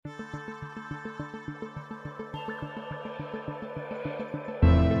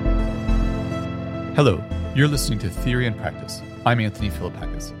Hello, you're listening to Theory and Practice. I'm Anthony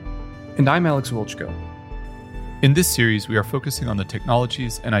Philippakis. And I'm Alex Wilchko. In this series, we are focusing on the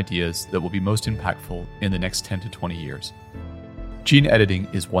technologies and ideas that will be most impactful in the next 10 to 20 years. Gene editing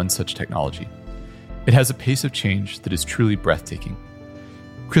is one such technology. It has a pace of change that is truly breathtaking.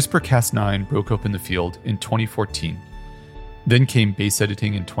 CRISPR-Cas9 broke open the field in 2014. Then came base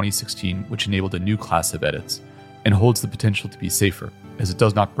editing in 2016, which enabled a new class of edits and holds the potential to be safer, as it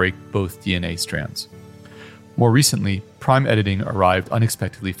does not break both DNA strands. More recently, prime editing arrived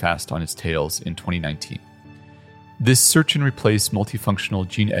unexpectedly fast on its tails in 2019. This search and replace multifunctional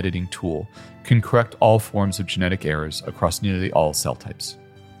gene editing tool can correct all forms of genetic errors across nearly all cell types.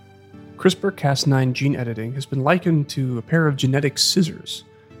 CRISPR-Cas9 gene editing has been likened to a pair of genetic scissors,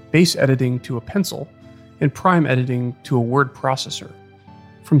 base editing to a pencil, and prime editing to a word processor.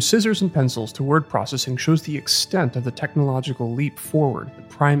 From scissors and pencils to word processing shows the extent of the technological leap forward that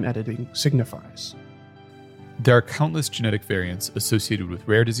prime editing signifies. There are countless genetic variants associated with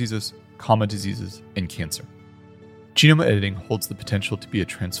rare diseases, common diseases, and cancer. Genome editing holds the potential to be a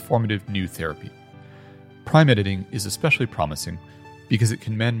transformative new therapy. Prime editing is especially promising because it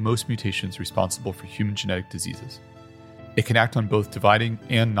can mend most mutations responsible for human genetic diseases. It can act on both dividing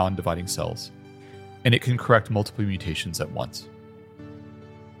and non-dividing cells, and it can correct multiple mutations at once.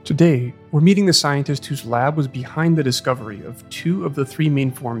 Today, we're meeting the scientist whose lab was behind the discovery of two of the three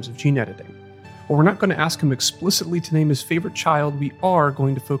main forms of gene editing. While we're not going to ask him explicitly to name his favorite child, we are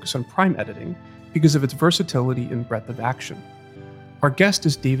going to focus on prime editing because of its versatility and breadth of action. Our guest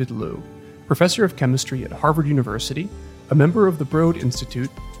is David Liu, professor of chemistry at Harvard University, a member of the Broad Institute,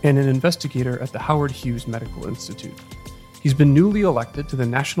 and an investigator at the Howard Hughes Medical Institute. He's been newly elected to the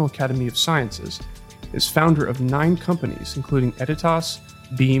National Academy of Sciences, is founder of 9 companies, including Editas,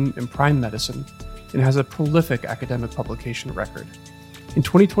 Beam, and Prime Medicine, and has a prolific academic publication record. In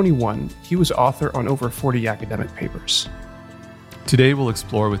 2021, he was author on over 40 academic papers. Today, we'll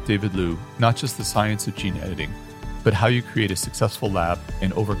explore with David Liu not just the science of gene editing, but how you create a successful lab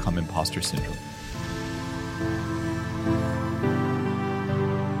and overcome imposter syndrome.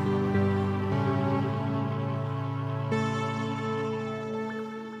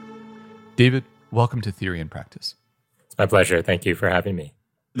 David, welcome to Theory and Practice. It's my pleasure. Thank you for having me.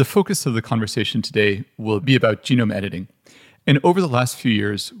 The focus of the conversation today will be about genome editing. And over the last few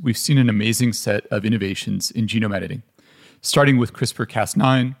years, we've seen an amazing set of innovations in genome editing, starting with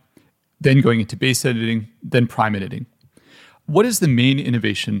CRISPR-Cas9, then going into base editing, then prime editing. What is the main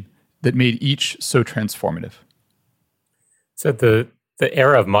innovation that made each so transformative? So the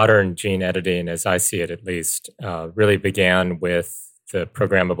era of modern gene editing, as I see it at least, really began with the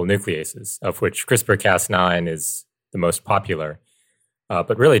programmable nucleases, of which CRISPR-Cas9 is the most popular.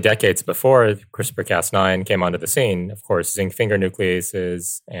 But really decades before CRISPR-Cas9 came onto the scene, of course, zinc finger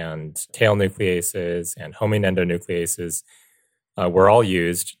nucleases and tail nucleases and homing endonucleases were all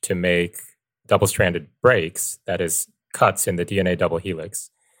used to make double-stranded breaks, that is, cuts in the DNA double helix.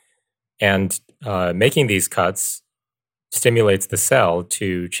 And making these cuts stimulates the cell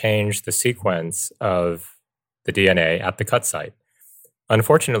to change the sequence of the DNA at the cut site.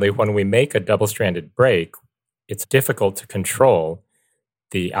 Unfortunately, when we make a double-stranded break, it's difficult to control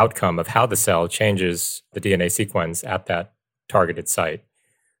the outcome of how the cell changes the DNA sequence at that targeted site.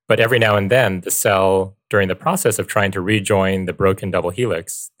 But every now and then, the cell, during the process of trying to rejoin the broken double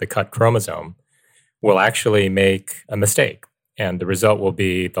helix, the cut chromosome, will actually make a mistake. And the result will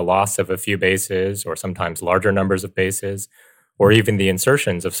be the loss of a few bases, or sometimes larger numbers of bases, or even the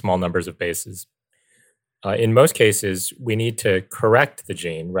insertions of small numbers of bases. In most cases, we need to correct the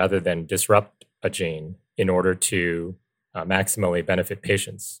gene rather than disrupt a gene in order to maximally benefit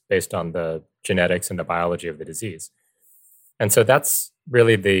patients based on the genetics and the biology of the disease. And so that's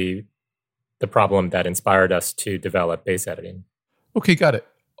really the problem that inspired us to develop base editing. Okay, got it.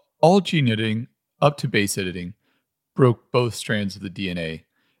 All gene editing up to base editing broke both strands of the DNA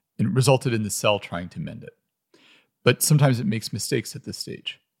and resulted in the cell trying to mend it. But sometimes it makes mistakes at this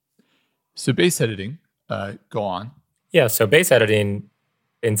stage. So base editing, go on. Yeah, so base editing,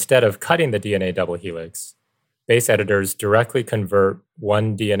 instead of cutting the DNA double helix, base editors directly convert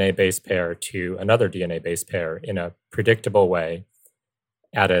one DNA base pair to another DNA base pair in a predictable way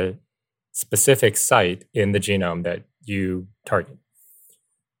at a specific site in the genome that you target.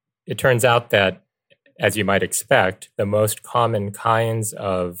 It turns out that, as you might expect, the most common kinds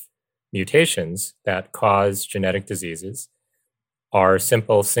of mutations that cause genetic diseases are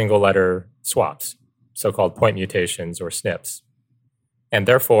simple single-letter swaps, so-called point mutations or SNPs. And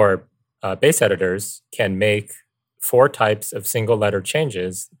therefore, base editors can make 4 types of single-letter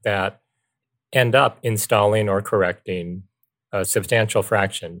changes that end up installing or correcting a substantial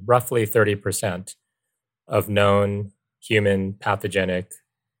fraction, roughly 30% of known human pathogenic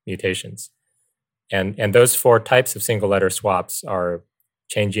mutations. And those 4 types of single letter swaps are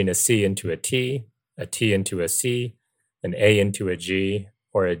changing a C into a T into a C, an A into a G,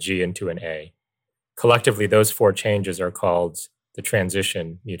 or a G into an A. Collectively, those 4 changes are called the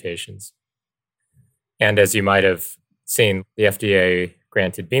transition mutations. And as you might have seen, the FDA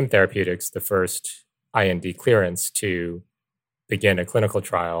granted Beam Therapeutics the first IND clearance to begin a clinical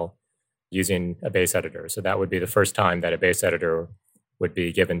trial using a base editor. So that would be the first time that a base editor would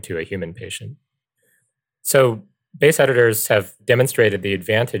be given to a human patient. So base editors have demonstrated the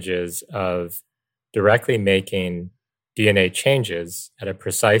advantages of directly making DNA changes at a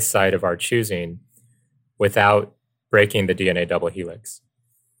precise site of our choosing without breaking the DNA double helix.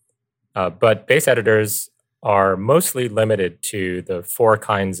 But base editors are mostly limited to the 4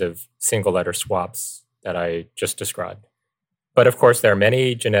 kinds of single letter swaps that I just described. But of course, there are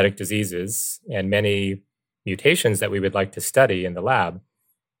many genetic diseases and many mutations that we would like to study in the lab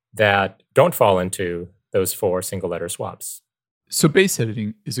that don't fall into those 4 single letter swaps. So base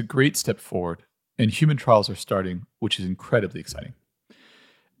editing is a great step forward, and human trials are starting, which is incredibly exciting.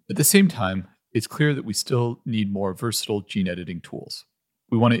 At the same time, it's clear that we still need more versatile gene editing tools.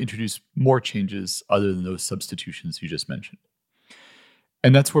 We want to introduce more changes other than those substitutions you just mentioned.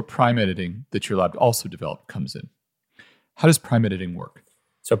 And that's where prime editing that your lab also developed comes in. How does prime editing work?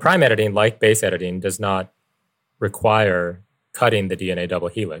 So prime editing, like base editing, does not require cutting the DNA double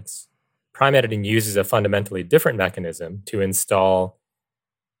helix. Prime editing uses a fundamentally different mechanism to install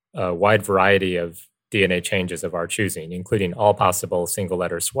a wide variety of DNA changes of our choosing, including all possible single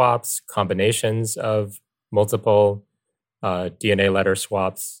letter swaps, combinations of multiple DNA letter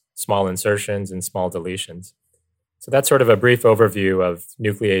swaps, small insertions, and small deletions. So that's sort of a brief overview of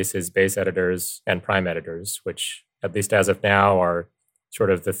nucleases, base editors, and prime editors, which, at least as of now, are sort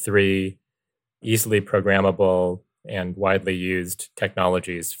of the 3 easily programmable and widely used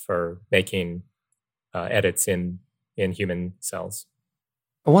technologies for making edits in human cells.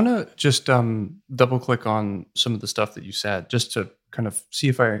 I want to just double click on some of the stuff that you said, just to kind of see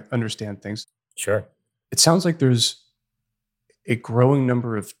if I understand things. Sure. It sounds like there's a growing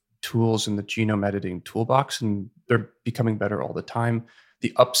number of tools in the genome editing toolbox, and they're becoming better all the time.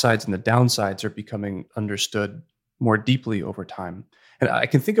 The upsides and the downsides are becoming understood more deeply over time. And I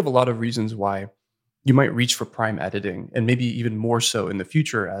can think of a lot of reasons why you might reach for prime editing, and maybe even more so in the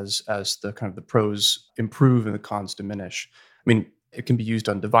future as the kind of the pros improve and the cons diminish. I mean, it can be used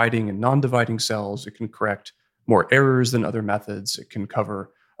on dividing and non-dividing cells. It can correct more errors than other methods. It can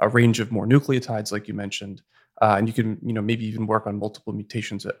cover a range of more nucleotides, like you mentioned. And you can, maybe even work on multiple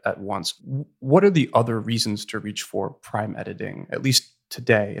mutations at once. What are the other reasons to reach for prime editing, at least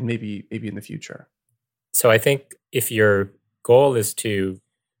today and maybe in the future? So I think if your goal is to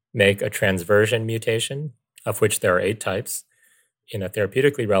make a transversion mutation, of which there are 8 types, in a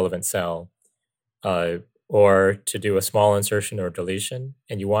therapeutically relevant cell, or to do a small insertion or deletion,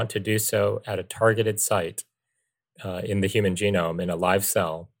 and you want to do so at a targeted site in the human genome in a live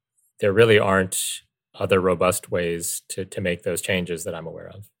cell, there really aren't other robust ways to make those changes that I'm aware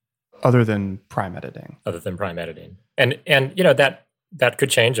of. Other than prime editing. Other than prime editing. And that could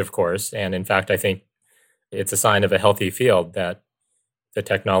change, of course. And in fact, I think it's a sign of a healthy field that the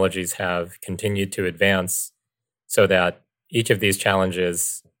technologies have continued to advance so that each of these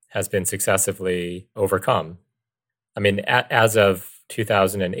challenges has been successively overcome. I mean, as of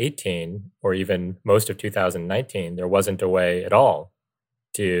 2018, or even most of 2019, there wasn't a way at all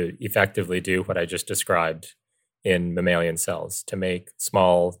to effectively do what I just described in mammalian cells, to make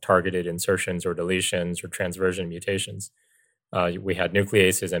small targeted insertions or deletions or transversion mutations. We had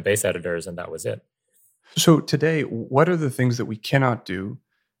nucleases and base editors, and that was it. So today, what are the things that we cannot do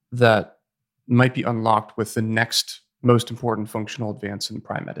that might be unlocked with the next most important functional advance in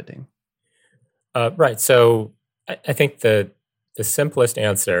prime editing? Right. So I think the simplest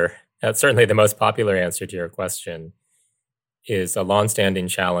answer, certainly the most popular answer to your question, is a longstanding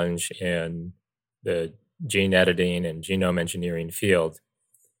challenge in the gene editing and genome engineering field,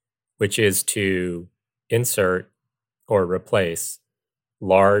 which is to insert or replace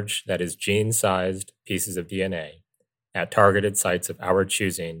large, that is gene-sized pieces of DNA at targeted sites of our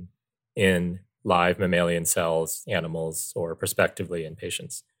choosing in live mammalian cells, animals, or prospectively in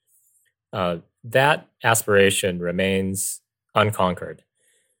patients. That aspiration remains unconquered,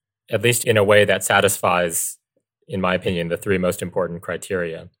 at least in a way that satisfies, in my opinion, the 3 most important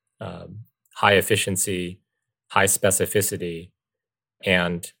criteria: high efficiency, high specificity,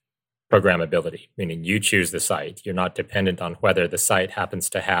 and programmability, meaning you choose the site. You're not dependent on whether the site happens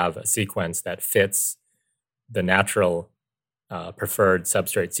to have a sequence that fits the natural preferred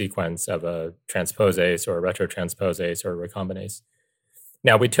substrate sequence of a transposase or a retrotransposase or a recombinase.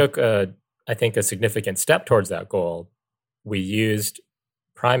 Now, we took, I think, a significant step towards that goal. We used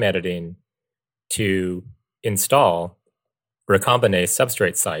prime editing to install recombinase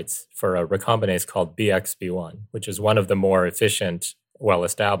substrate sites for a recombinase called BXB1, which is one of the more efficient,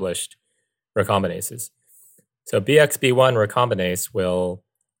 well-established recombinases. So BXB1 recombinase will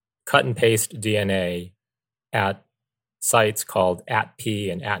cut and paste DNA at sites called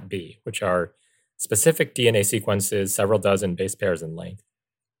ATP and ATB, which are specific DNA sequences, several dozen base pairs in length.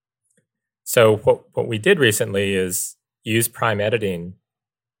 So what we did recently is use prime editing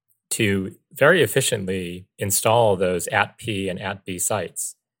to very efficiently install those ATP and ATB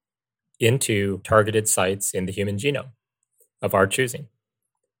sites into targeted sites in the human genome of our choosing.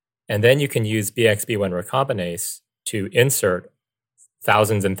 And then you can use BXB1 recombinase to insert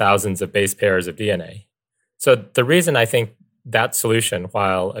thousands and thousands of base pairs of DNA. So the reason I think that solution,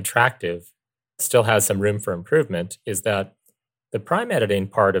 while attractive, still has some room for improvement is that the prime editing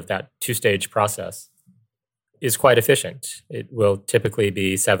part of that two-stage process is quite efficient. It will typically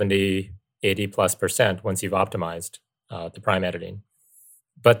be 70, 80+% once you've optimized the prime editing.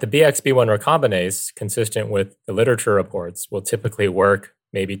 But the BXB1 recombinase, consistent with the literature reports, will typically work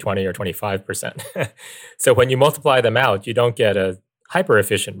maybe 20 or 25%. So when you multiply them out, you don't get a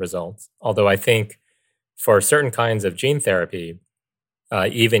hyper-efficient result. Although I think for certain kinds of gene therapy,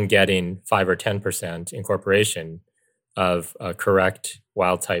 even getting 5 or 10% incorporation of a correct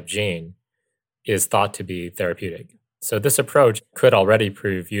wild-type gene is thought to be therapeutic. So this approach could already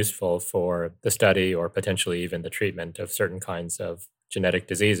prove useful for the study or potentially even the treatment of certain kinds of genetic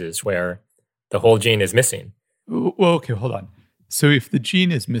diseases where the whole gene is missing. Well, okay, hold on. So if the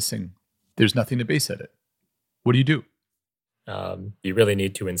gene is missing, there's nothing to base edit. What do you do? You really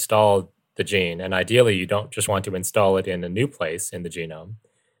need to install the gene. And ideally, you don't just want to install it in a new place in the genome,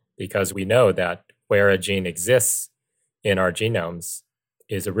 because we know that where a gene exists in our genomes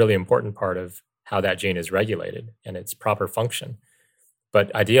is a really important part of how that gene is regulated and its proper function.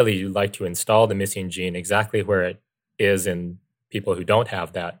 But ideally, you'd like to install the missing gene exactly where it is in people who don't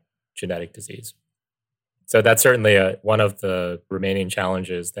have that genetic disease. So that's certainly one of the remaining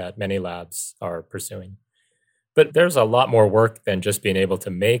challenges that many labs are pursuing. But there's a lot more work than just being able to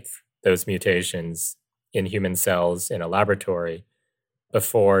make those mutations in human cells in a laboratory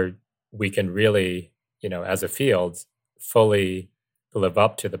before we can really, as a field, fully live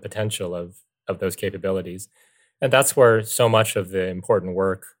up to the potential of those capabilities. And that's where so much of the important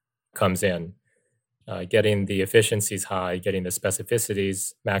work comes in. Getting the efficiencies high, getting the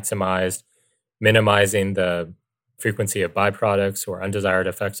specificities maximized, minimizing the frequency of byproducts or undesired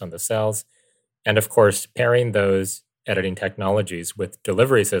effects on the cells, and of course, pairing those editing technologies with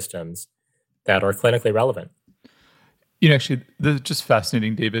delivery systems that are clinically relevant. Actually, this is just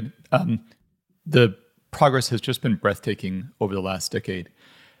fascinating, David. The progress has just been breathtaking over the last decade.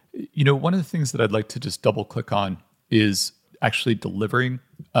 One of the things that I'd like to just double click on is actually delivering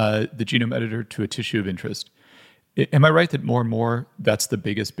the genome editor to a tissue of interest. Am I right that more and more that's the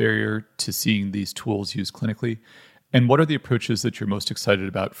biggest barrier to seeing these tools used clinically? And what are the approaches that you're most excited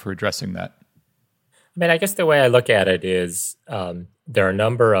about for addressing that? I guess the way I look at it is there are a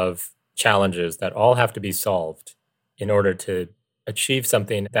number of challenges that all have to be solved in order to achieve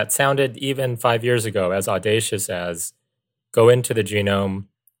something that sounded even 5 years ago as audacious as go into the genome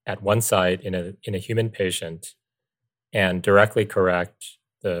at one site in a human patient and directly correct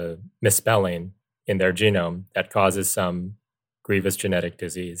the misspelling in their genome that causes some grievous genetic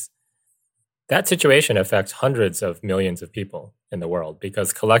disease. That situation affects hundreds of millions of people in the world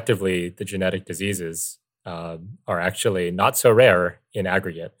because collectively the genetic diseases are actually not so rare in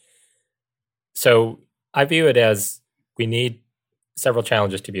aggregate. So I view it as we need several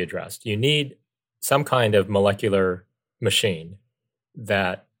challenges to be addressed. You need some kind of molecular machine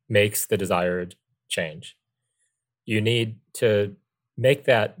that makes the desired change. You need to make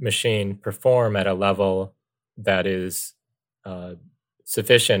that machine perform at a level that is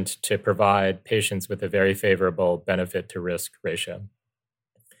sufficient to provide patients with a very favorable benefit to risk ratio.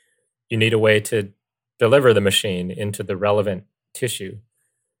 You need a way to deliver the machine into the relevant tissue.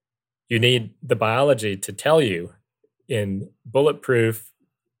 You need the biology to tell you in bulletproof,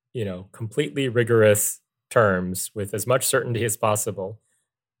 completely rigorous terms with as much certainty as possible,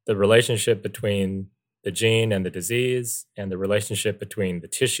 the relationship between the gene and the disease and the relationship between the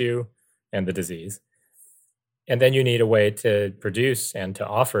tissue and the disease. And then you need a way to produce and to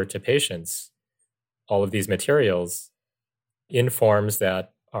offer to patients all of these materials in forms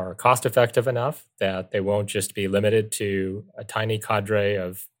that are cost-effective enough that they won't just be limited to a tiny cadre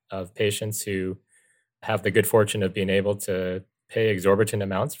of patients who have the good fortune of being able to pay exorbitant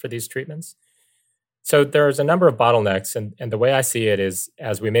amounts for these treatments. So there's a number of bottlenecks, and the way I see it is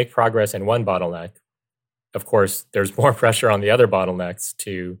as we make progress in one bottleneck, of course, there's more pressure on the other bottlenecks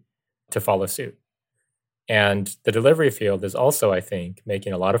to follow suit. And the delivery field is also, I think,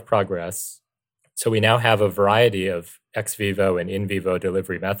 making a lot of progress. So we now have a variety of ex vivo and in vivo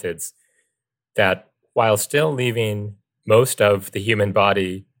delivery methods that, while still leaving most of the human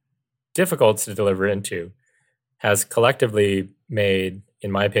body difficult to deliver into, has collectively made,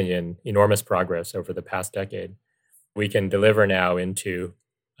 in my opinion, enormous progress over the past decade. We can deliver now into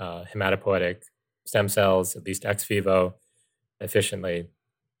hematopoietic stem cells, at least ex vivo, efficiently,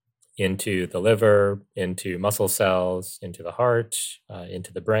 into the liver, into muscle cells, into the heart,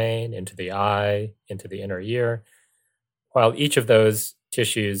 into the brain, into the eye, into the inner ear. While each of those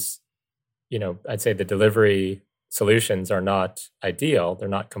tissues, I'd say the delivery solutions are not ideal, they're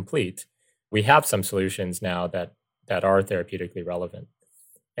not complete. We have some solutions now that are therapeutically relevant.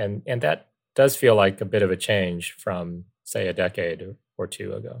 And that does feel like a bit of a change from, say, a decade or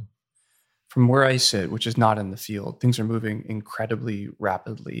two ago. From where I sit, which is not in the field, things are moving incredibly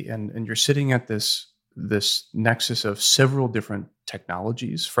rapidly. And you're sitting at this nexus of several different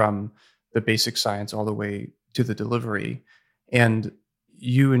technologies, from the basic science all the way to the delivery. And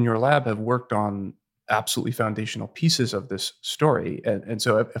you and your lab have worked on absolutely foundational pieces of this story. And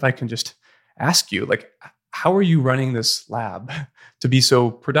so if I can just ask you, how are you running this lab to be so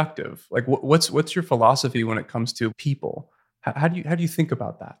productive? What's your philosophy when it comes to people? How do you think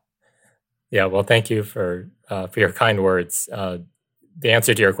about that? Yeah, well, thank you for your kind words. The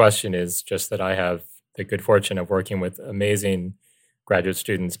answer to your question is just that I have the good fortune of working with amazing graduate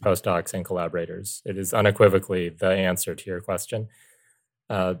students, postdocs, and collaborators. It is unequivocally the answer to your question.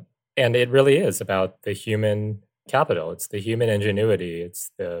 And it really is about the human capital. It's the human ingenuity.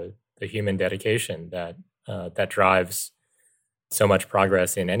 It's the human dedication that drives so much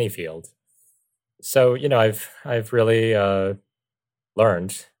progress in any field. So, I've really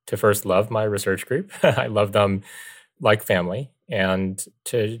learned to first love my research group. I love them like family, and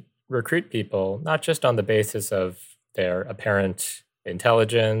to recruit people, not just on the basis of their apparent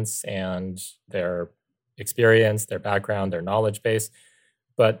intelligence and their experience, their background, their knowledge base,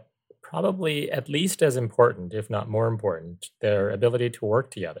 but probably at least as important, if not more important, their ability to work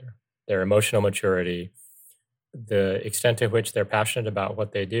together, their emotional maturity, the extent to which they're passionate about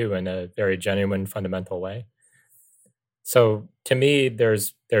what they do in a very genuine, fundamental way. So to me,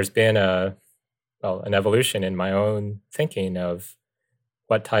 there's been an evolution in my own thinking of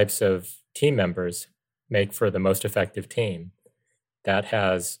what types of team members make for the most effective team. That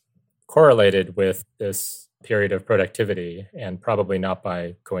has correlated with this period of productivity, and probably not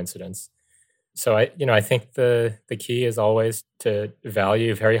by coincidence. So I think the key is always to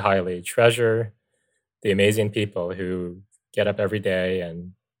value very highly, treasure the amazing people who get up every day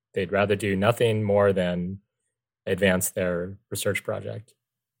and they'd rather do nothing more than advance their research project.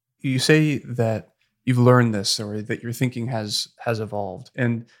 You say that you've learned this, or that your thinking has evolved,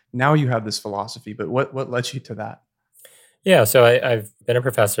 and now you have this philosophy, but what led you to that? Yeah, so I've been a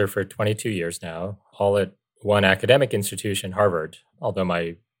professor for 22 years now, all at one academic institution, Harvard, although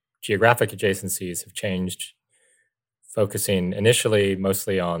my geographic adjacencies have changed, focusing initially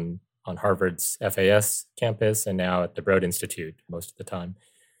mostly on Harvard's FAS campus and now at the Broad Institute most of the time.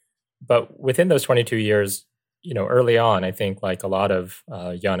 But within those 22 years, early on, I think like a lot of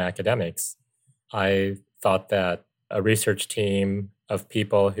young academics, I thought that a research team of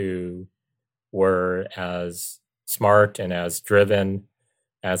people who were as smart and as driven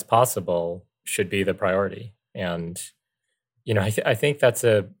as possible should be the priority. And, I think that's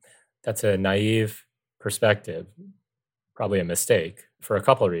a naive perspective, probably a mistake for a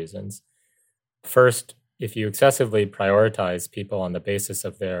couple of reasons. First, if you excessively prioritize people on the basis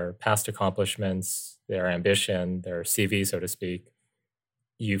of their past accomplishments, their ambition, their CV, so to speak,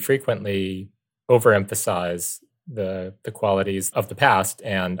 you frequently overemphasize the qualities of the past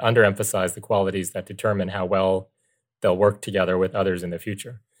and underemphasize the qualities that determine how well they'll work together with others in the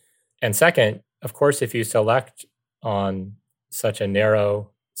future. And second, of course, if you select on such a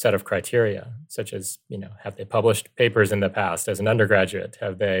narrow set of criteria, such as, have they published papers in the past as an undergraduate?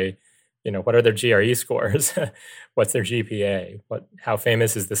 Have they, what are their GRE scores? What's their GPA? How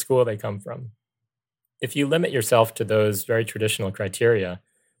famous is the school they come from? If you limit yourself to those very traditional criteria,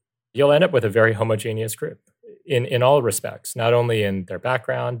 you'll end up with a very homogeneous group in all respects, not only in their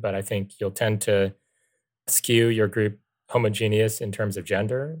background, but I think you'll tend to skew your group homogeneous in terms of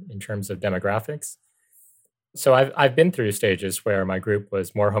gender, in terms of demographics. So I've been through stages where my group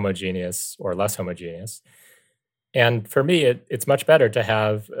was more homogeneous or less homogeneous. And for me, it's much better to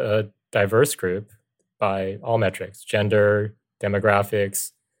have a diverse group, by all metrics: gender,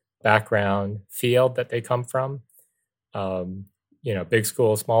 demographics, background, field that they come from, big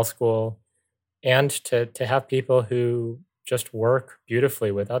school, small school, and to have people who just work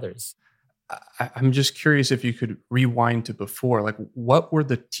beautifully with others. I'm just curious if you could rewind to before, like what were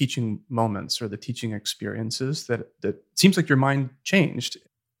the teaching moments or the teaching experiences that seems like your mind changed?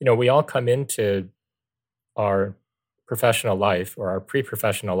 We all come into our professional life or our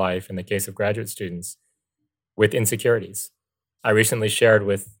pre-professional life, in the case of graduate students, with insecurities. I recently shared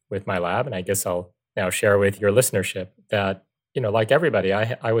with my lab, and I guess I'll now share with your listenership, that, like everybody,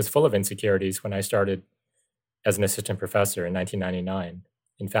 I was full of insecurities when I started as an assistant professor in 1999.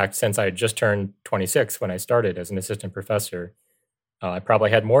 In fact, since I had just turned 26 when I started as an assistant professor, I probably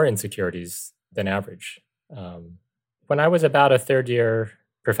had more insecurities than average. When I was about a third-year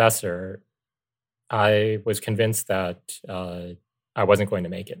professor, I was convinced that I wasn't going to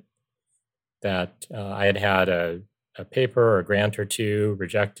make it, that I had had a paper or a grant or two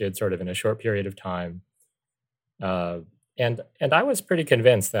rejected sort of in a short period of time. And I was pretty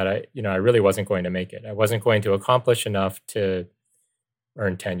convinced that I really wasn't going to make it. I wasn't going to accomplish enough to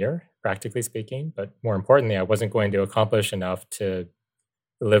earn tenure, practically speaking, but more importantly, I wasn't going to accomplish enough to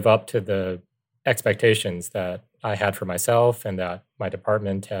live up to the expectations that I had for myself and that my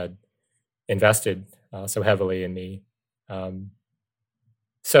department had invested so heavily in me.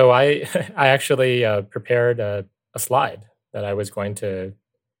 So I actually prepared a slide that I was going to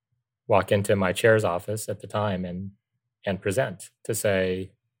walk into my chair's office at the time and present to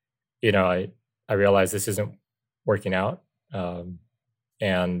say, I realize this isn't working out.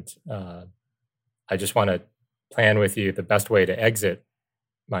 And I just want to plan with you the best way to exit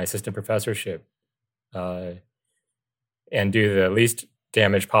my assistant professorship and do the least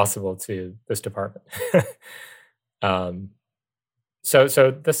damage possible to this department.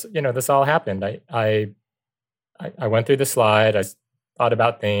 So this, this all happened. I went through the slide. I thought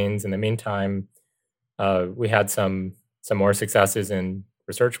about things. In the meantime, we had some more successes in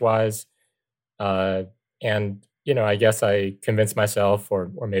research-wise, and I guess I convinced myself, or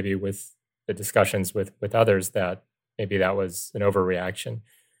maybe with the discussions with others, that maybe that was an overreaction.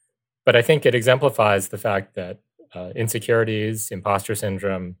 But I think it exemplifies the fact that insecurities, imposter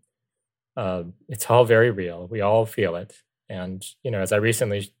syndrome, it's all very real. We all feel it. And, as I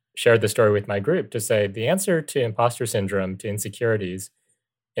recently shared the story with my group, to say the answer to imposter syndrome, to insecurities,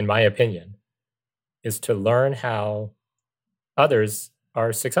 in my opinion, is to learn how others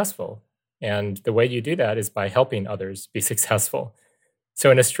are successful. And the way you do that is by helping others be successful.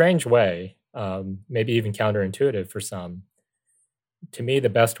 So in a strange way, maybe even counterintuitive for some, to me, the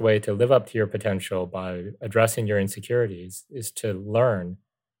best way to live up to your potential by addressing your insecurities is to learn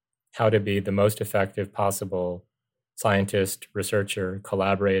how to be the most effective possible scientist, researcher,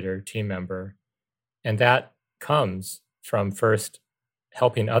 collaborator, team member. And that comes from first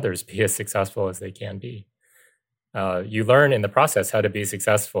helping others be as successful as they can be. You learn in the process how to be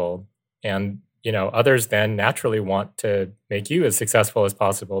successful, and others then naturally want to make you as successful as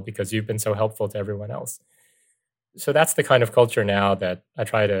possible because you've been so helpful to everyone else. So that's the kind of culture now that I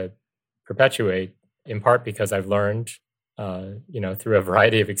try to perpetuate, in part because I've learned, through a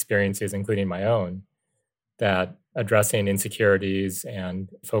variety of experiences, including my own, that addressing insecurities and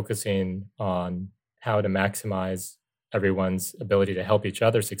focusing on how to maximize everyone's ability to help each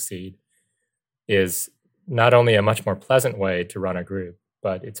other succeed is not only a much more pleasant way to run a group,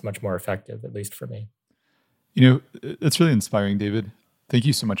 but it's much more effective, at least for me. That's really inspiring, David. Thank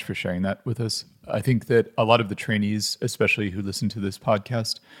you so much for sharing that with us. I think that a lot of the trainees, especially who listen to this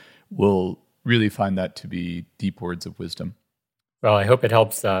podcast, will really find that to be deep words of wisdom. Well, I hope it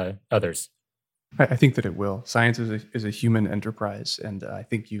helps others. I think that it will. Science is a human enterprise, and I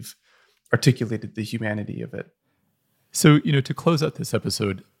think you've articulated the humanity of it. So, to close out this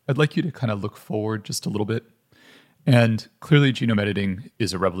episode, I'd like you to kind of look forward just a little bit. And clearly, genome editing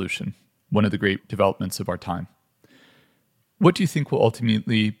is a revolution, one of the great developments of our time. What do you think will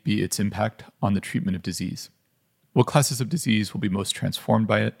ultimately be its impact on the treatment of disease? What classes of disease will be most transformed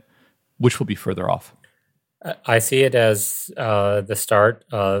by it? Which will be further off? I see it as the start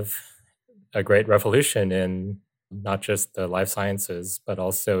of a great revolution in not just the life sciences, but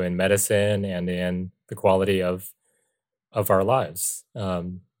also in medicine and in the quality of our lives.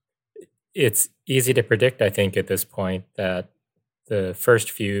 It's easy to predict, I think, at this point, that the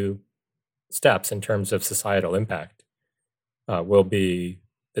first few steps in terms of societal impact will be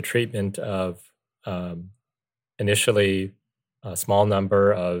the treatment of initially a small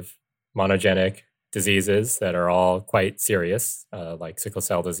number of monogenic diseases that are all quite serious, like sickle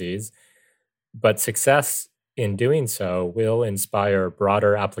cell disease. But success in doing so will inspire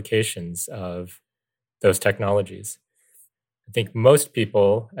broader applications of those technologies. I think most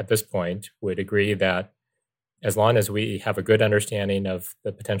people at this point would agree that as long as we have a good understanding of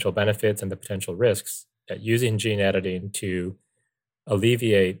the potential benefits and the potential risks, that using gene editing to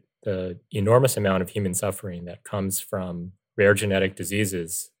alleviate the enormous amount of human suffering that comes from rare genetic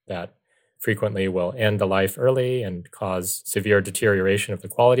diseases that frequently will end the life early and cause severe deterioration of the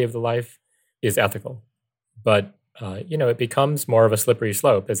quality of the life is ethical. But, it becomes more of a slippery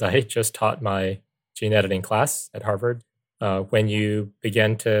slope, as I just taught my gene editing class at Harvard, when you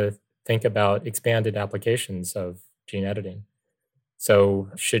begin to think about expanded applications of gene editing. So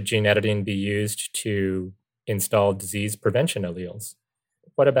should gene editing be used to install disease prevention alleles?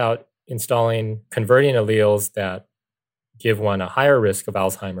 What about converting alleles that give one a higher risk of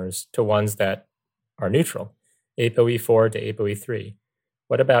Alzheimer's to ones that are neutral, ApoE4 to ApoE3?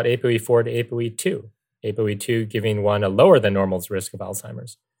 What about ApoE4 to ApoE2? ApoE2 giving one a lower than normal's risk of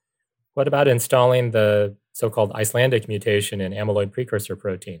Alzheimer's. What about installing the so-called Icelandic mutation in amyloid precursor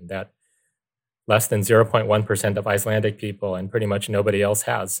protein that less than 0.1% of Icelandic people and pretty much nobody else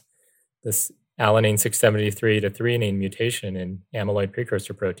has? This alanine 673 to threonine mutation in amyloid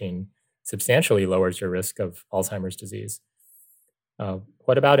precursor protein substantially lowers your risk of Alzheimer's disease.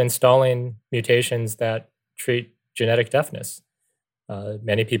 What about installing mutations that treat genetic deafness?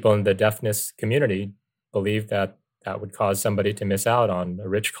 Many people in the deafness community believe that would cause somebody to miss out on a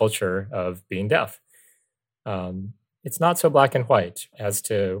rich culture of being deaf. It's not so black and white as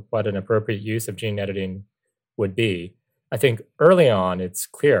to what an appropriate use of gene editing would be. I think early on it's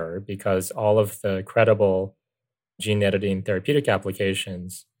clear because all of the credible gene editing therapeutic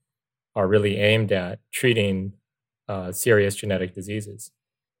applications are really aimed at treating serious genetic diseases.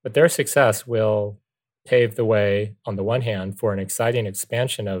 But their success will pave the way, on the one hand, for an exciting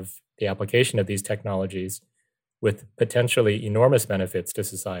expansion of the application of these technologies with potentially enormous benefits to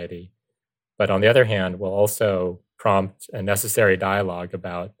society. But on the other hand, will also prompt a necessary dialogue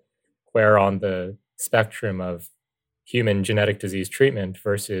about where on the spectrum of human genetic disease treatment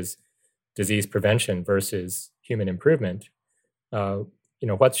versus disease prevention versus human improvement,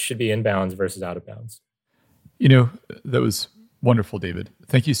 what should be inbounds versus out of bounds. That was wonderful, David.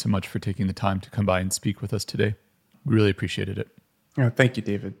 Thank you so much for taking the time to come by and speak with us today. We really appreciated it. Thank you,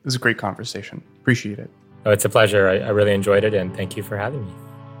 David. It was a great conversation. Appreciate it. Oh, it's a pleasure. I really enjoyed it, and thank you for having me.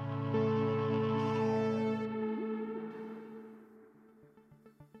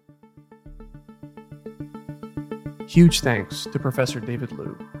 Huge thanks to Professor David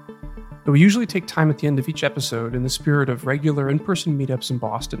Liu. We usually take time at the end of each episode in the spirit of regular in-person meetups in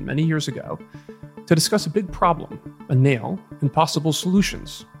Boston many years ago to discuss a big problem, a nail, and possible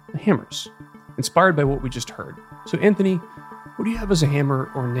solutions, the hammers, inspired by what we just heard. So Anthony, what do you have as a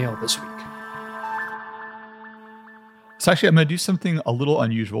hammer or nail this week? So actually, I'm going to do something a little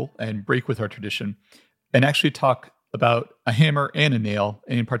unusual and break with our tradition and actually talk about a hammer and a nail,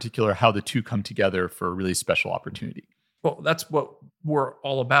 and in particular, how the two come together for a really special opportunity. Well, that's what we're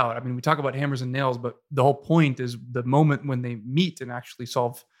all about. I mean, we talk about hammers and nails, but the whole point is the moment when they meet and actually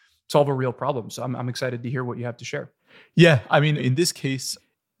solve a real problem. So I'm excited to hear what you have to share. Yeah, I mean, in this case,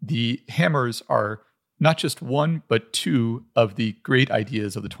 the hammers are not just one, but two of the great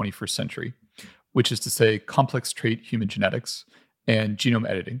ideas of the 21st century, which is to say complex trait human genetics and genome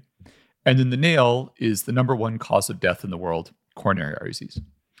editing. And then the nail is the number one cause of death in the world, coronary artery disease.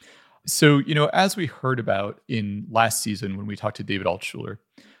 So, as we heard about in last season when we talked to David Altshuler,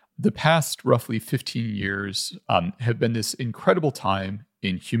 the past roughly 15 years have been this incredible time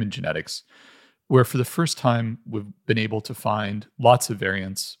in human genetics, where for the first time, we've been able to find lots of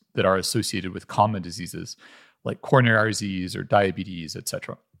variants that are associated with common diseases like coronary artery disease or diabetes, et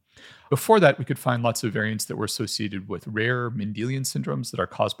cetera. Before that, we could find lots of variants that were associated with rare Mendelian syndromes that are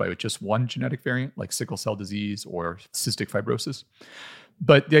caused by just one genetic variant, like sickle cell disease or cystic fibrosis.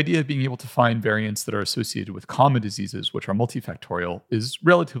 But the idea of being able to find variants that are associated with common diseases, which are multifactorial, is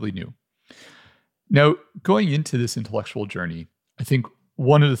relatively new. Now, going into this intellectual journey, I think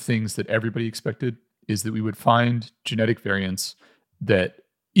one of the things that everybody expected is that we would find genetic variants that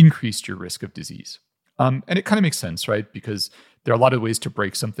increased your risk of disease. And it kind of makes sense, right? Because there are a lot of ways to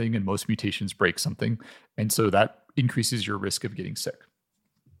break something, and most mutations break something. And so that increases your risk of getting sick.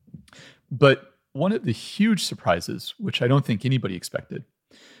 But one of the huge surprises, which I don't think anybody expected,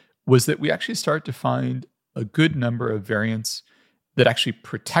 was that we actually start to find a good number of variants that actually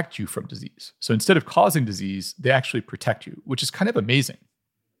protect you from disease. So instead of causing disease, they actually protect you, which is kind of amazing.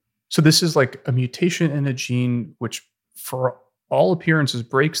 So this is like a mutation in a gene, which for all appearances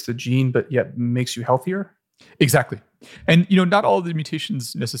breaks the gene, but yet makes you healthier? Exactly. And, not all of the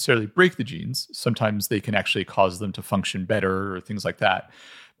mutations necessarily break the genes. Sometimes they can actually cause them to function better or things like that.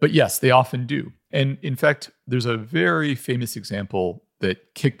 But yes, they often do. And in fact, there's a very famous example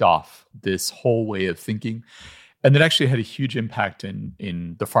that kicked off this whole way of thinking and that actually had a huge impact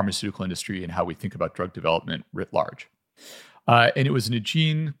in the pharmaceutical industry and how we think about drug development writ large. And it was in a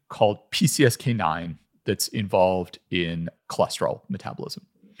gene called PCSK9 that's involved in cholesterol metabolism.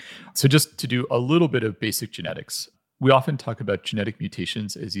 So just to do a little bit of basic genetics, we often talk about genetic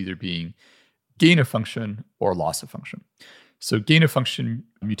mutations as either being gain of function or loss of function. So gain of function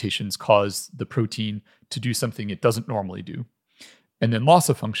mutations cause the protein to do something it doesn't normally do. And then loss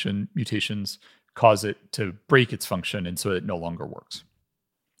of function mutations cause it to break its function and so it no longer works.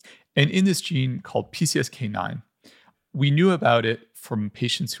 And in this gene called PCSK9, we knew about it from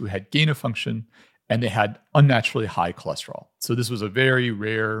patients who had gain of function and they had unnaturally high cholesterol. So this was a very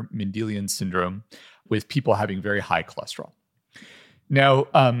rare Mendelian syndrome with people having very high cholesterol. Now,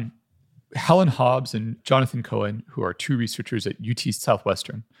 Helen Hobbs and Jonathan Cohen, who are two researchers at UT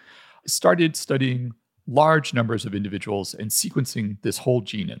Southwestern, started studying large numbers of individuals and sequencing this whole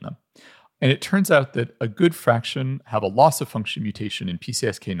gene in them. And it turns out that a good fraction have a loss of function mutation in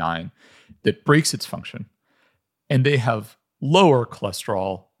PCSK9 that breaks its function, and they have lower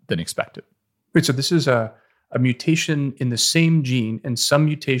cholesterol than expected. Wait, so this is a mutation in the same gene, and some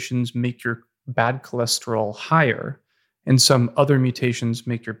mutations make your bad cholesterol higher, and some other mutations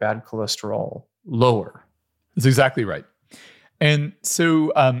make your bad cholesterol lower. That's exactly right. And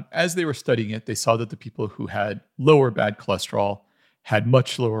so as they were studying it, they saw that the people who had lower bad cholesterol had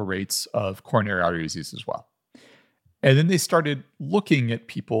much lower rates of coronary artery disease as well. And then they started looking at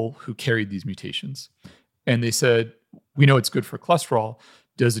people who carried these mutations. And they said, we know it's good for cholesterol.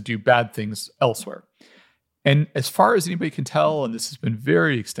 Does it do bad things elsewhere? And as far as anybody can tell, and this has been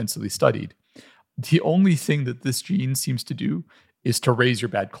very extensively studied, the only thing that this gene seems to do is to raise your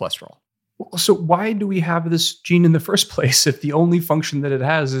bad cholesterol. So why do we have this gene in the first place if the only function that it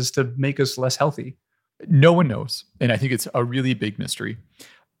has is to make us less healthy? No one knows. And I think it's a really big mystery.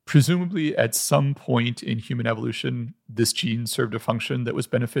 Presumably, at some point in human evolution, this gene served a function that was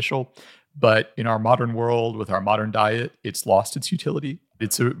beneficial. But in our modern world, with our modern diet, it's lost its utility.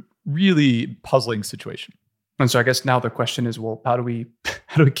 It's a really puzzling situation. And so I guess now the question is, well, how do we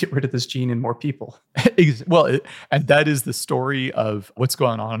get rid of this gene in more people? Well, and that is the story of what's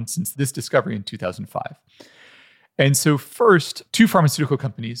going on since this discovery in 2005. And so first, two pharmaceutical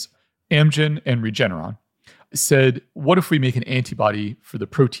companies, Amgen and Regeneron, said, what if we make an antibody for the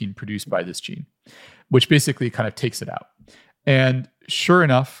protein produced by this gene, which basically kind of takes it out? And sure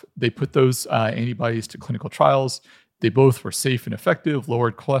enough, they put those antibodies to clinical trials. They both were safe and effective,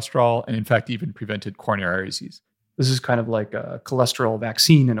 lowered cholesterol, and in fact, even prevented coronary artery disease. This is kind of like a cholesterol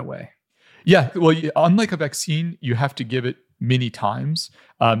vaccine in a way. Yeah, well, unlike a vaccine, you have to give it many times.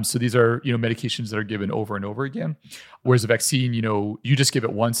 So these are, medications that are given over and over again. Whereas a vaccine, you just give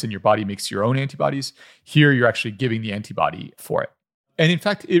it once and your body makes your own antibodies. Here, you're actually giving the antibody for it. And in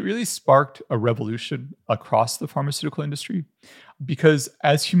fact, it really sparked a revolution across the pharmaceutical industry because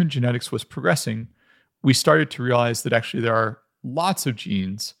as human genetics was progressing, we started to realize that actually there are lots of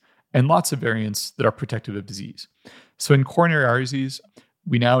genes and lots of variants that are protective of disease. So in coronary artery disease,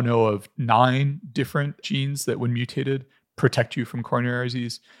 we now know of 9 different genes that, when mutated, protect you from coronary artery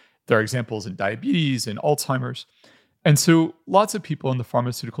disease. There are examples in diabetes and Alzheimer's. And so lots of people in the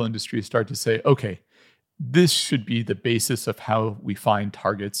pharmaceutical industry start to say, okay, this should be the basis of how we find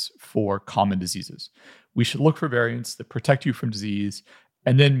targets for common diseases. We should look for variants that protect you from disease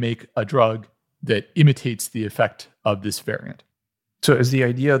and then make a drug that imitates the effect of this variant. So is the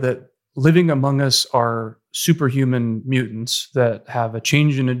idea that living among us are superhuman mutants that have a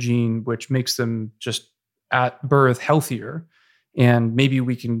change in a gene which makes them just at birth healthier, and maybe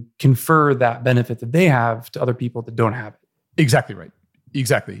we can confer that benefit that they have to other people that don't have it? Exactly right.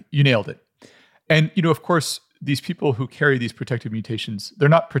 Exactly. You nailed it. And, of course, these people who carry these protective mutations, they're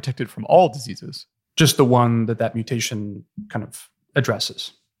not protected from all diseases. Just the one that mutation kind of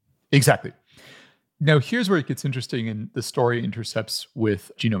addresses. Exactly. Now, here's where it gets interesting and the story intercepts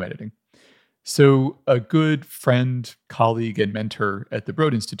with genome editing. So a good friend, colleague, and mentor at the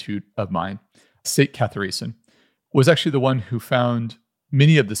Broad Institute of mine, Sate Kathiresan, was actually the one who found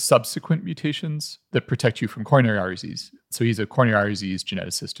many of the subsequent mutations that protect you from coronary artery disease. So he's a coronary artery disease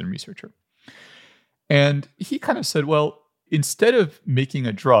geneticist and researcher. And he kind of said, well, instead of making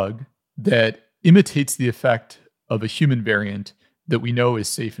a drug that imitates the effect of a human variant that we know is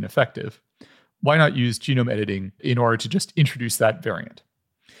safe and effective, why not use genome editing in order to just introduce that variant?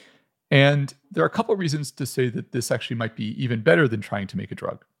 And there are a couple of reasons to say that this actually might be even better than trying to make a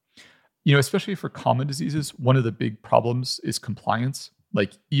drug. Especially for common diseases, one of the big problems is compliance.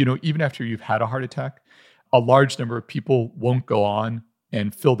 Like, even after you've had a heart attack, a large number of people won't go on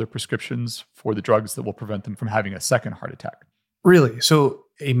and fill their prescriptions for the drugs that will prevent them from having a second heart attack. Really? So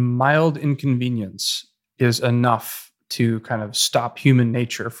a mild inconvenience is enough to kind of stop human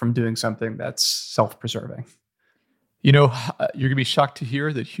nature from doing something that's self-preserving. You know, you're going to be shocked to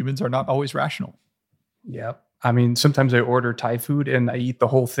hear that humans are not always rational. Yeah. I mean, sometimes I order Thai food and I eat the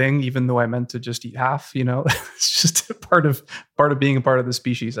whole thing, even though I meant to just eat half, It's just a part of being a part of the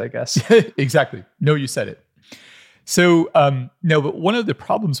species, I guess. Exactly. No, you said it. So, no, but one of the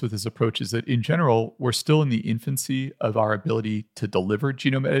problems with this approach is that in general, we're still in the infancy of our ability to deliver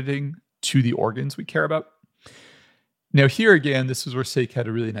genome editing to the organs we care about. Now, here again, this is where Sek had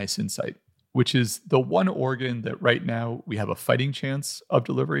a really nice insight, which is the one organ that right now we have a fighting chance of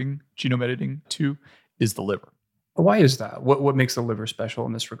delivering genome editing to is the liver. Why is that? What makes the liver special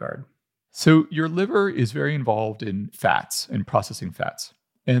in this regard? So your liver is very involved in fats and processing fats.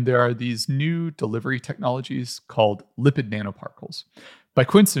 And there are these new delivery technologies called lipid nanoparticles. By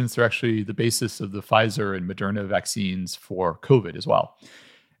coincidence, they're actually the basis of the Pfizer and Moderna vaccines for COVID as well.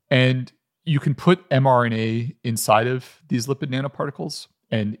 And you can put mRNA inside of these lipid nanoparticles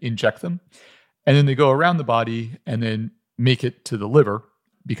and inject them. And then they go around the body and then make it to the liver.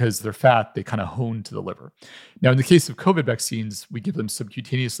 Because they're fat, they kind of hone to the liver. Now, in the case of COVID vaccines, we give them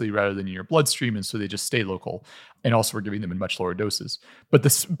subcutaneously rather than in your bloodstream, and so they just stay local. And also, we're giving them in much lower doses. But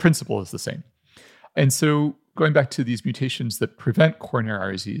the principle is the same. And so, going back to these mutations that prevent coronary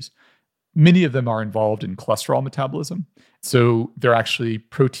artery disease, many of them are involved in cholesterol metabolism. So, they're actually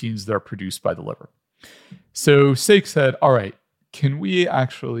proteins that are produced by the liver. So, Sek said, all right, can we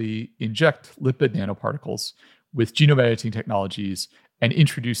actually inject lipid nanoparticles with genome editing technologies and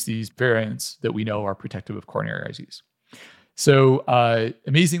introduce these variants that we know are protective of coronary disease? So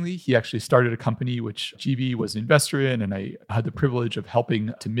amazingly, he actually started a company which GB was an investor in, and I had the privilege of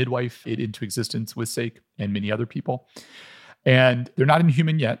helping to midwife it into existence with Sek and many other people. And they're not in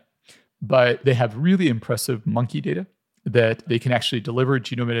human yet, but they have really impressive monkey data that they can actually deliver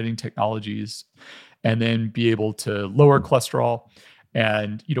genome editing technologies and then be able to lower cholesterol.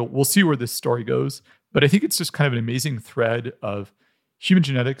 And we'll see where this story goes. But I think it's just kind of an amazing thread of human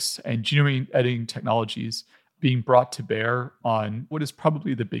genetics and genome editing technologies being brought to bear on what is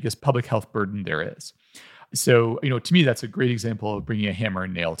probably the biggest public health burden there is. So, to me, that's a great example of bringing a hammer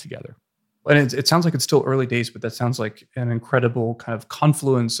and nail together. And it sounds like it's still early days, but that sounds like an incredible kind of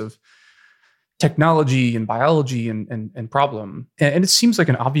confluence of technology and biology and problem. And it seems like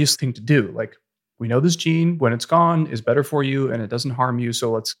an obvious thing to do. Like, we know this gene, when it's gone, is better for you and it doesn't harm you.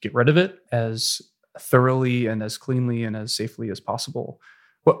 So let's get rid of it as thoroughly and as cleanly and as safely as possible.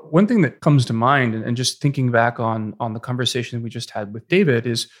 But one thing that comes to mind, and just thinking back on the conversation we just had with David,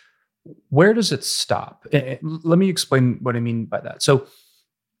 is where does it stop? Let me explain what I mean by that. So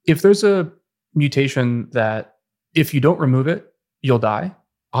if there's a mutation that if you don't remove it, you'll die,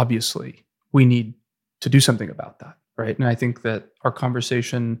 obviously we need to do something about that, right? And I think that our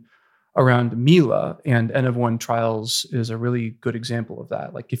conversation around Mila and N of 1 trials is a really good example of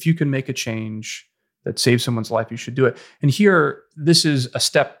that. Like, if you can make a change that saves someone's life, you should do it. And here, this is a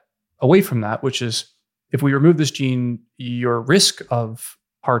step away from that, which is if we remove this gene, your risk of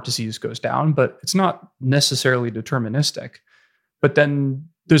heart disease goes down, but it's not necessarily deterministic. But then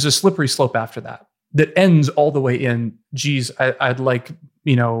there's a slippery slope after that ends all the way in, geez, I'd like,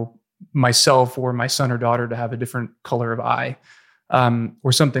 myself or my son or daughter to have a different color of eye,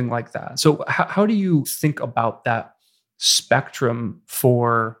 or something like that. So how do you think about that spectrum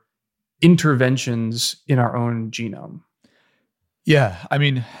for interventions in our own genome? Yeah, I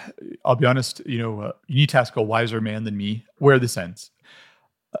mean, I'll be honest, you need to ask a wiser man than me where this ends.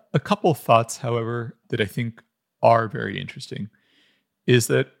 A couple of thoughts, however, that I think are very interesting is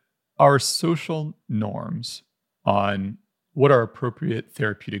that our social norms on what are appropriate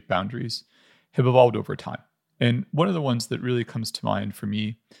therapeutic boundaries have evolved over time. And one of the ones that really comes to mind for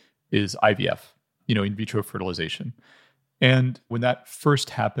me is IVF, in vitro fertilization. And when that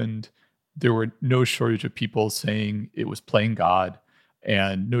first happened, there were no shortage of people saying it was playing God,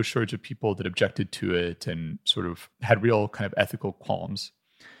 and no shortage of people that objected to it and sort of had real kind of ethical qualms.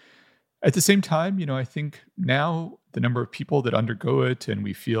 At the same time, I think now the number of people that undergo it, and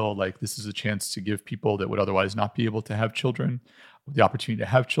we feel like this is a chance to give people that would otherwise not be able to have children the opportunity to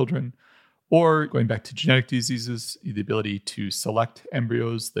have children, or going back to genetic diseases, the ability to select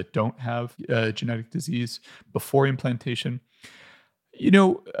embryos that don't have genetic disease before implantation.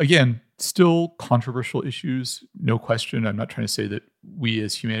 Again, still controversial issues, no question. I'm not trying to say that we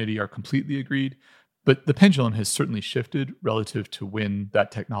as humanity are completely agreed, but the pendulum has certainly shifted relative to when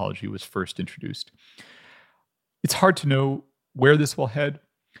that technology was first introduced. It's hard to know where this will head,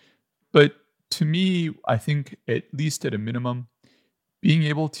 but to me, I think at least at a minimum, being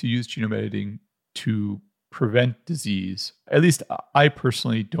able to use genome editing to prevent disease, at least I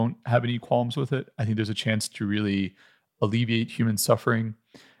personally don't have any qualms with it. I think there's a chance to really alleviate human suffering.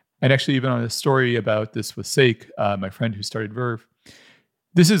 And actually, even on a story about this with Seik, my friend who started Verve,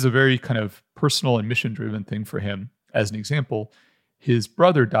 this is a very kind of personal and mission-driven thing for him. As an example, his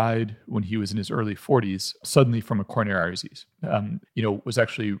brother died when he was in his early 40s, suddenly from a coronary artery disease. Was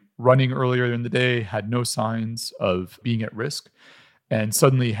actually running earlier in the day, had no signs of being at risk, and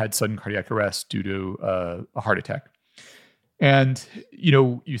suddenly had sudden cardiac arrest due to a heart attack. And,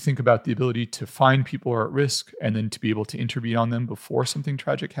 you think about the ability to find people who are at risk and then to be able to intervene on them before something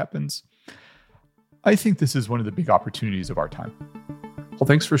tragic happens. I think this is one of the big opportunities of our time. Well,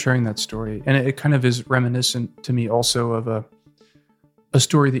 thanks for sharing that story. And it kind of is reminiscent to me also of a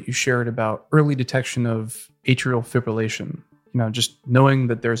story that you shared about early detection of atrial fibrillation. Just knowing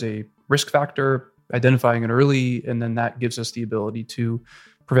that there's a risk factor, identifying it early, and then that gives us the ability to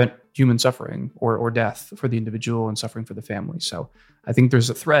prevent human suffering or death for the individual and suffering for the family. So I think there's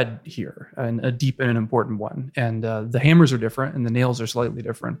a thread here, and a deep and an important one. And the hammers are different and the nails are slightly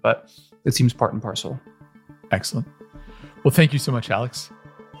different, but it seems part and parcel. Excellent. Well, thank you so much, Alex.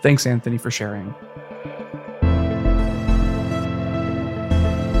 Thanks, Anthony, for sharing.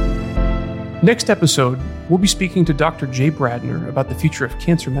 Next episode, we'll be speaking to Dr. Jay Bradner about the future of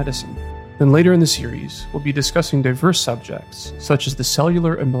cancer medicine. Then later in the series, we'll be discussing diverse subjects, such as the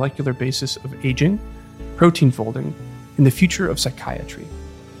cellular and molecular basis of aging, protein folding, and the future of psychiatry.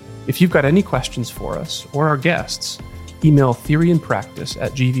 If you've got any questions for us or our guests, email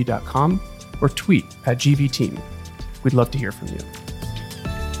theoryandpractice@gv.com or tweet @GVteam. We'd love to hear from you.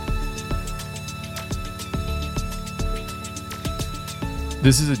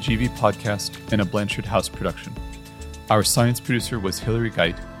 This is a GV podcast and a Blanchard House production. Our science producer was Hilary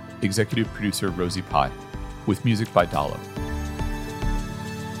Geit, executive producer Rosie Pye, with music by Dalo.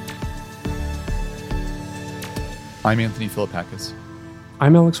 I'm Anthony Philippakis.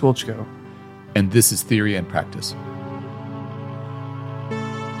 I'm Alex Wilchko. And this is Theory and Practice.